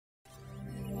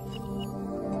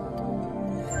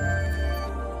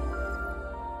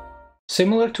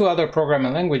Similar to other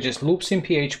programming languages, loops in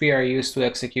PHP are used to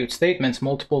execute statements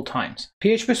multiple times.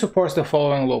 PHP supports the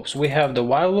following loops. We have the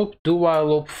while loop, do while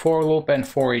loop, for loop, and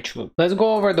for each loop. Let's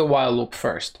go over the while loop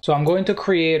first. So I'm going to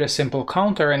create a simple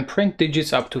counter and print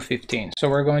digits up to 15. So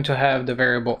we're going to have the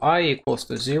variable I equals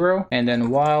to 0, and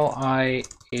then while I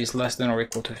is less than or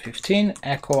equal to 15,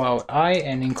 echo out I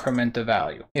and increment the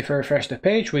value. If I refresh the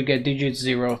page, we get digits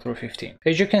 0 through 15.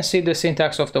 As you can see, the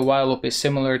syntax of the while loop is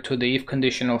similar to the if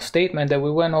conditional statement that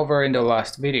we went over in the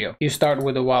last video. You start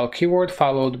with the while keyword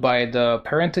followed by the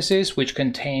parenthesis, which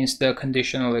contains the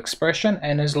conditional expression,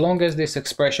 and as long as this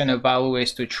expression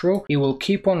evaluates to true, it will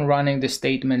keep on running the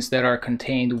statements that are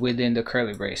contained within the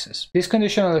curly braces. This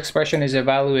conditional expression is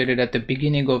evaluated at the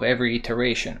beginning of every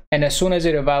iteration, and as soon as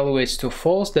it evaluates to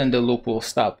false, then the loop will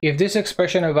stop. If this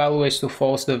expression evaluates to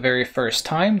false the very first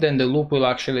time, then the loop will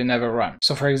actually never run.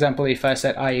 So for example, if I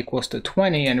set I equals to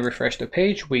 20 and refresh the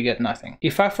page, we get nothing.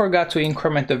 If I forgot to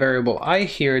increment the variable I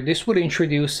here, this would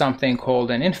introduce something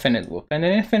called an infinite loop. And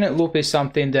an infinite loop is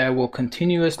something that will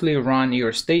continuously run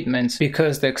your statements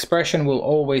because the expression will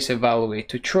always evaluate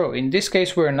to true. In this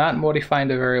case, we're not modifying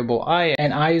the variable I,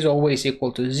 and I is always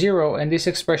equal to 0, and this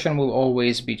expression will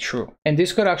always be true. And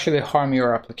this could actually harm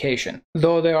your application.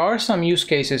 Though there are some use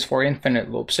cases for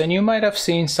infinite loops, and you might have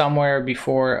seen somewhere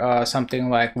before something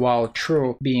like while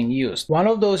true being used. One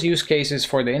of those use cases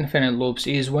for the infinite loops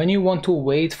is when you want to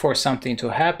wait for something to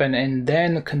happen and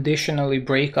then conditionally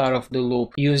break out of the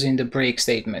loop using the break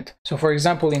statement. So for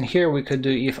example, in here we could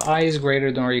do if I is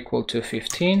greater than or equal to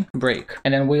 15, break.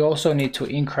 And then we also need to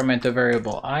increment the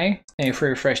variable I, and if we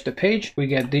refresh the page, we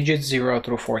get digits 0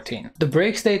 through 14. The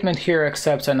break statement here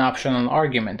accepts an optional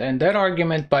argument, and that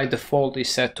argument by default is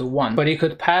set to 1, but it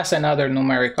could pass another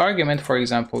numeric argument, for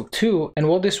example 2, and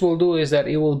what this will do is that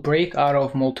it will break out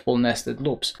of multiple nested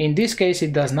loops. In this case,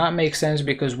 it does not make sense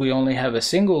because we only have a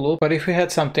single loop, but if we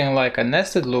had something like a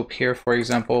nested loop here, for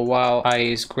example, while I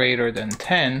is greater than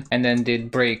 10, and then did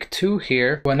break 2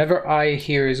 here, whenever I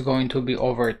here is going to be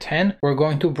over 10, we're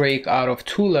going to break out of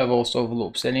 2 levels of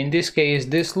loops, and in this case,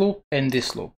 this loop and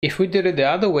this loop. If we did it the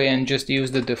other way and just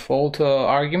use the default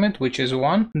argument, which is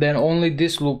 1, then only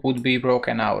this loop would be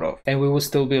broken out of, and we will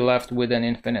still be left with an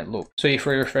infinite loop. So if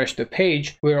we refresh the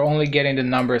page, we're only getting the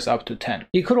numbers up to 10.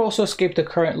 You could also skip the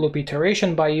current loop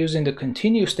iteration by using the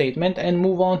continue statement and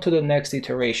move on to the next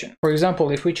iteration. For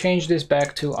example, if we change this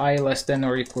back to I less than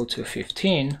or equal to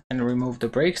 15 and remove the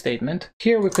break statement,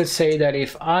 here we could say that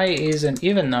if I is an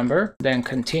even number, then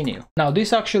continue. Now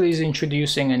this actually is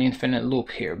introducing an infinite loop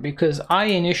here because I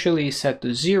initially is set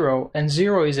to 0 and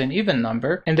 0 is an even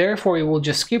number, and therefore it will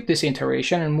just skip this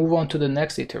iteration and move on to the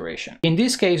next iteration. In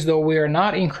this case though, we are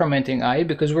not incrementing I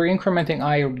because we're incrementing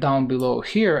I down below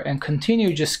here, and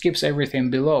continue just skips everything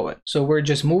below it. So we're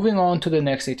just moving on to the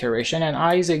next iteration, and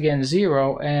I is again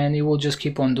 0, and it will just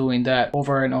keep on doing that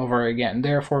over and over again,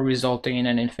 therefore resulting in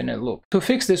an infinite loop. To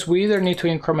fix this, we either need to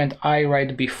increment I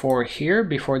right before here,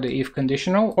 before the if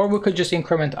conditional, or we could just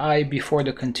increment I before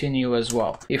the continue as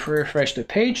well. If we refresh the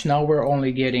page, now we're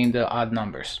only getting the odd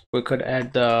numbers. We could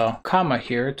add the comma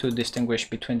here to distinguish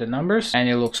between the numbers, and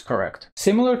it looks correct.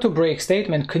 Similar to break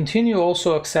statement, continue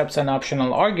also accepts an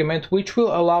optional argument which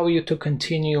will allow you to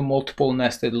continue multiple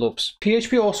nested loops.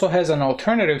 PHP also has an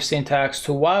alternative syntax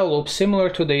to while loops similar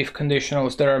to the if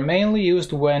conditionals that are mainly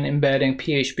used when embedding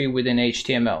PHP within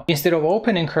HTML. Instead of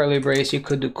opening curly brace, you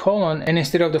could do colon, and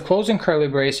instead of the closing curly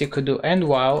brace, you could do end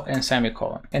while and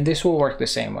semicolon, and this will work the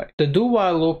same way. The do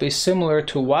while loop is similar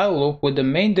to while loop, with the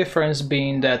main difference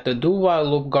being that the do while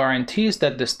loop guarantees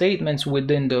that the statements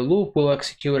within the loop will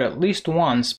execute at least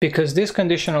once, because this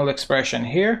conditional expression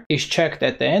here is checked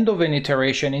at the end of an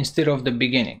iteration instead of the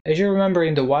beginning. As you remember,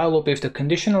 in the while loop, if the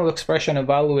conditional expression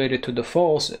evaluated to the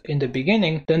false in the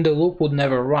beginning, then the loop would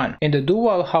never run. In the do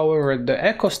while, however, the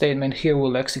echo statement here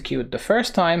will execute the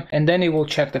first time, and then it will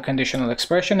check the conditional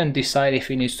expression and decide if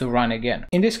it needs to run again.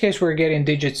 In this case, we're getting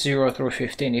digits 0 through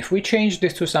 15. If we change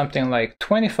this to something like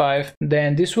 25,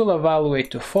 then this will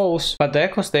evaluate to false, but the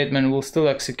echo statement will still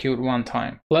execute one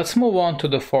time. Let's move on to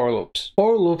the for loops.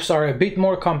 For loops are a bit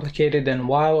more complicated than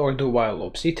while or do while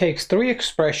loops. It takes 3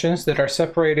 expressions that are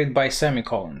separated by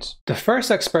semicolons. The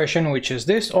first expression, which is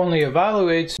this, only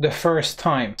evaluates the first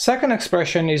time. Second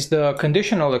expression is the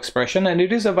conditional expression, and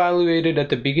it is evaluated at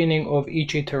the beginning of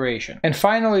each iteration. And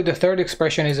finally, the third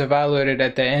expression is evaluated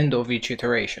at the end of each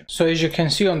iteration. So as you can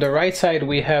see on the right side,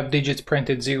 we have digits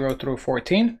printed 0 through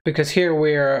 14, because here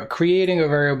we're creating a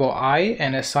variable I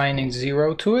and assigning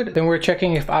 0 to it. Then we're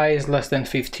checking if I is less than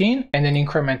 15, and then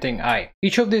incrementing I.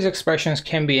 Each of these expressions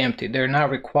can be empty, they're not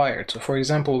required. So for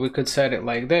example, we could set it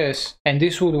like this, and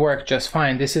this would work just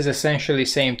fine. This is essentially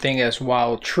same thing as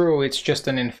while true, it's just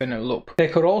an infinite loop. They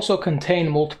could also contain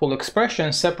multiple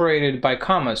expressions separated by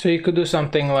commas. So you could do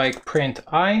something like print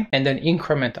I and then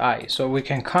increment I. So we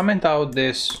can comment out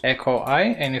this echo I,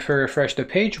 and if we refresh the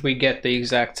page, we get the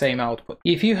exact same output.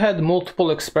 If you had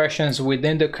multiple expressions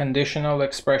within the conditional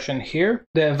expression here,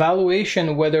 the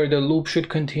evaluation whether the loop should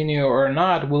continue or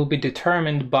not will be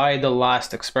determined by the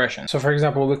last expression. So for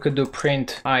example, we could do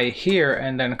print I here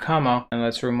and then comma, and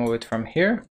let's remove it from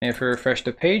here. If we refresh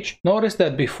the page, notice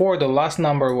that before the last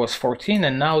number was 14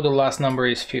 and now the last number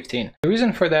is 15. The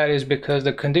reason for that is because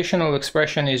the conditional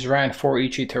expression is ran for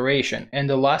each iteration, and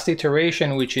the last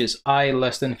iteration, which is I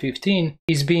less than 15,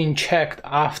 is being checked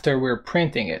after we're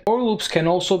printing it. For loops can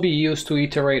also be used to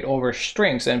iterate over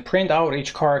strings and print out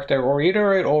each character or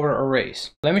iterate over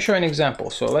arrays. Let me show you an example.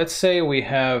 So let's say we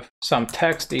have some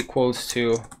text equals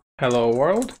to hello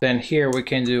world. Then here we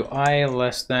can do I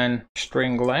less than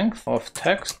string length of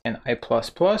text and I++,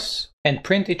 and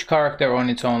print each character on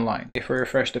its own line. If we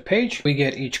refresh the page, we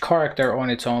get each character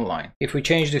on its own line. If we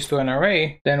change this to an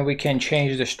array, then we can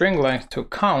change the string length to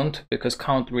count, because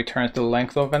count returns the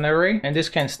length of an array, and this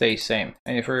can stay same.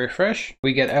 And if we refresh,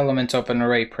 we get elements of an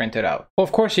array printed out.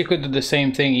 Of course, you could do the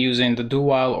same thing using the do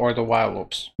while or the while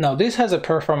loops. Now, this has a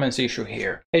performance issue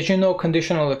here. As you know,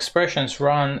 conditional expressions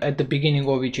run at the beginning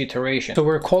of each iteration. So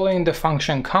we're calling the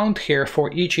function count here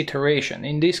for each iteration.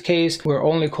 In this case, we're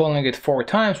only calling it 4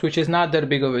 times, which is not that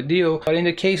big of a deal, but in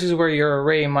the cases where your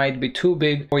array might be too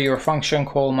big or your function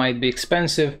call might be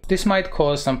expensive, this might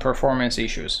cause some performance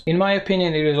issues. In my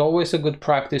opinion, it is always a good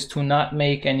practice to not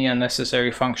make any unnecessary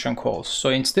function calls. So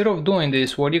instead of doing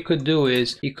this, what you could do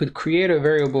is you could create a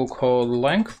variable called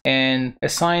length and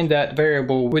assign that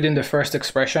variable within the first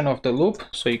expression of the loop.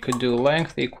 So you could do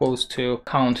length equals to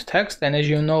count text, and as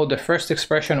you know, the first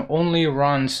expression only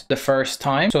runs the first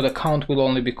time, so the count will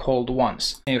only be called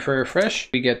once. And if we refresh,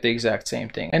 we get the exact same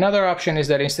thing. Another option is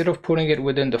that instead of putting it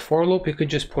within the for loop, you could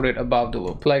just put it above the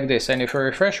loop like this, and if we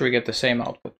refresh, we get the same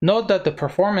output. Note that the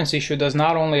performance issue does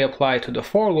not only apply to the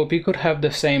for loop, you could have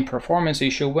the same performance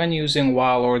issue when using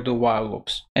while or do while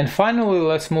loops. And finally,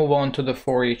 let's move on to the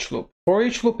for each loop. For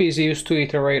each loop is used to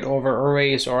iterate over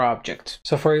arrays or objects.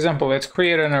 So for example, let's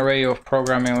create an array of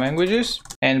programming languages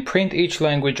and print each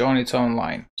language on its own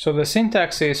line. So the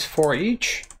syntax is for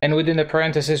each, and within the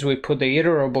parentheses we put the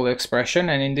iterable expression,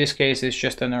 and in this case it's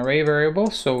just an array variable,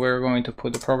 so we're going to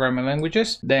put the programming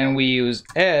languages. Then we use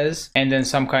as and then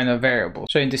some kind of variable.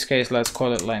 So in this case, let's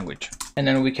call it language. And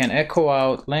then we can echo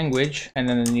out language and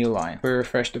then a new line. We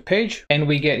refresh the page and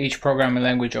we get each programming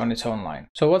language on its own line.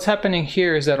 So what's happening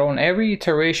here is that on every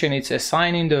iteration, it's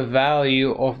assigning the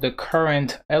value of the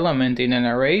current element in an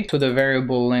array to the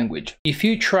variable language. If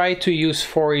you try to use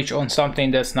for each on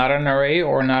something that's not an array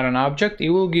or not an object,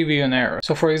 it will give you an error.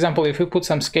 So for example, if we put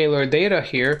some scalar data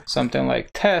here, something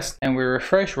like test, and we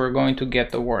refresh, we're going to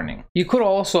get the warning. You could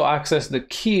also access the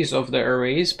keys of the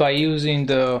arrays by using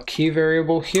the key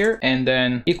variable here and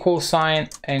then equal sign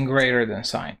and greater than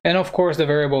sign. And of course, the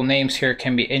variable names here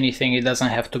can be anything. It doesn't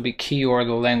have to be key or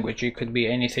the language. It could be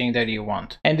anything that you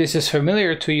want. And this is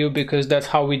familiar to you because that's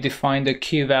how we define the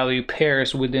key value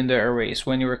pairs within the arrays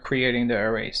when you were creating the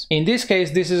arrays. In this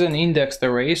case, this is an indexed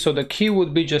array, so the key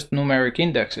would be just numeric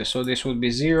indexes. So this would be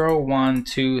 0, 1,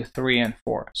 2, 3, and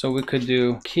 4. So we could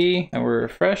do key and we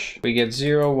refresh, we get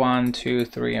 0, 1, 2,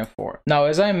 3, and 4. Now,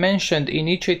 as I mentioned, in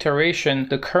each iteration,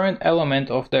 the current element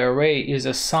of the array is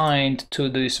assigned to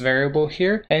this variable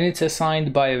here, and it's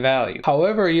assigned by value.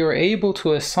 However, you're able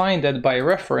to assign that by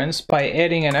reference by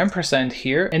adding an ampersand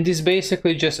here, and this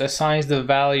basically just assigns the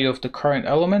value of the current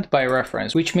element by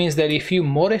reference, which means that if you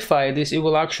modify this, it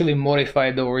will actually modify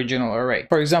the original array.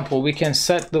 For example, we can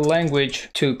set the language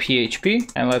to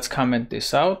PHP, and let's comment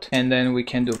this out, and then we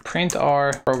can do print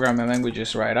r programming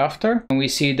languages right after, and we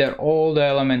see that all the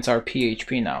elements are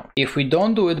PHP now. If we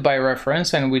don't do it by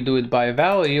reference and we do it by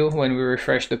value, when we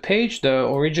refresh the page, the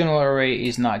original array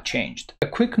is not changed. A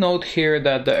quick note here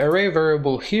that the array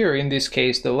variable here, in this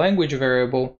case the language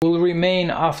variable, will remain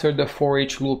after the for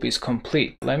each loop is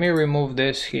complete. Let me remove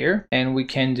this here, and we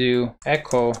can do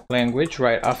echo language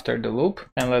right after the loop,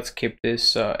 and let's keep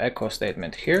this echo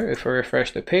statement here. If we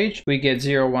refresh the page, we get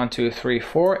 0, 1, 2, 3,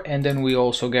 4, and then we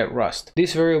also get rust.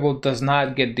 This variable does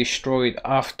not get destroyed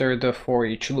after the for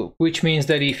each loop, which means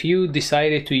that if you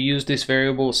decided to use this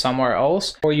variable somewhere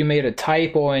else, or you made a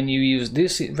typo and you use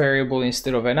this variable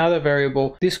instead of another variable,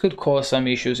 this could cause some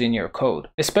issues in your code,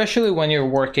 especially when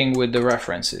you're working with the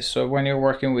references. So when you're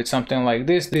working with something like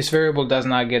this variable does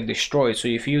not get destroyed. So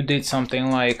if you did something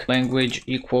like language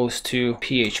equals to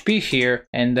PHP here,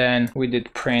 and then we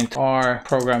did print R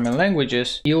programming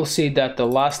languages, you'll see that the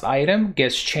last item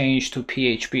gets changed to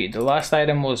PHP. The last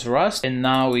item was Rust, and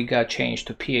now it got changed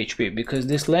to PHP because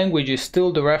this language is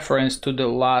still the reference to the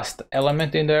last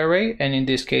element in the array, and in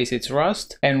this case it's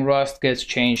Rust, and Rust gets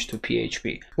changed to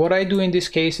PHP. What I do in these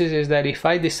cases is that if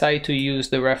I decide to use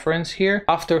the reference here,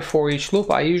 after for each loop,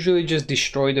 I usually just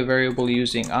destroy the variable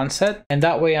using unset, and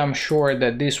that way I'm sure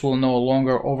that this will no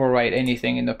longer overwrite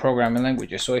anything in the programming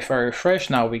languages. So if I refresh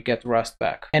now, we get Rust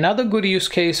back. Another good use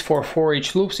case for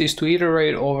each loops is to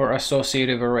iterate over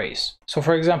associative arrays. So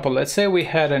for example, let's say we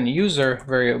had an user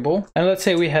variable, and let's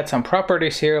say we had some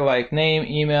properties here like name,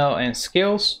 email, and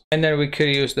skills, and then we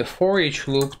could use the for each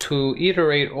loop to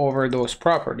iterate over those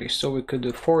properties. So we could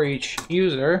do for each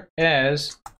user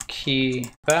as key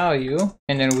value,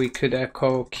 and then we could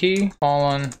echo key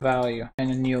colon value and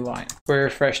a new line. We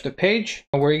refresh the page,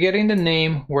 we're getting the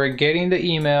name, we're getting the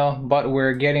email, but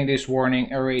we're getting this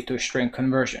warning array to string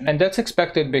conversion, and that's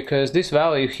expected because this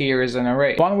value here is an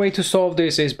array. One way to solve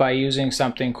this is by using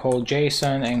something called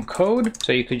JSON encode.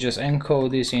 So you could just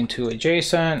encode this into a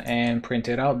JSON and print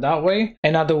it out that way.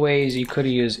 Another way is you could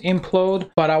use implode,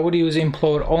 but I would use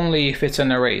implode only if it's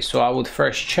an array. So I would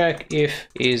first check if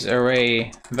is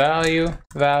array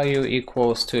value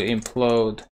equals to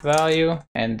implode value,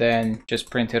 and then just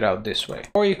print it out this way.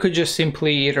 Or you could just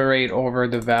simply iterate over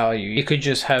the value. You could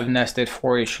just have nested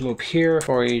for each loop here,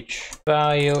 for each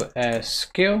value as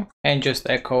skill, and just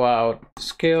echo out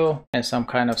skill and some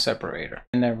kind of separator,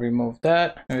 and then remove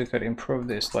that. And we could improve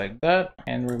this like that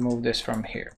and remove this from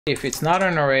here. If it's not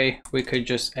an array, we could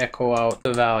just echo out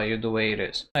the value the way it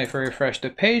is. If we refresh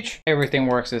the page, everything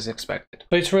works as expected.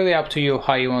 So it's really up to you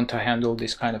how you want to handle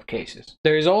these kind of cases.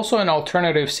 There is also an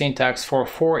alternative syntax for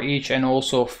each and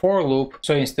also for loop.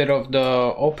 So instead of the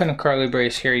open curly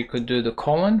brace here, you could do the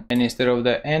colon, and instead of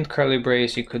the end curly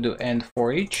brace, you could do end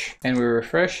for each, and we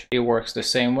refresh, it works the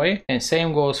same way, and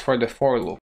same goes for the for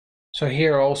loop. So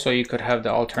here also you could have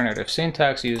the alternative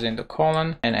syntax using the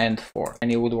colon and end for,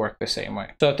 and it would work the same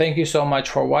way. So thank you so much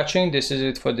for watching. This is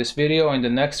it for this video. In the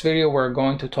next video, we're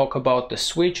going to talk about the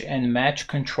switch and match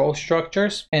control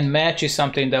structures. And match is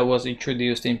something that was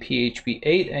introduced in PHP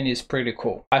 8 and is pretty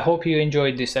cool. I hope you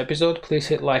enjoyed this episode. Please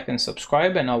hit like and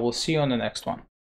subscribe, and I will see you on the next one.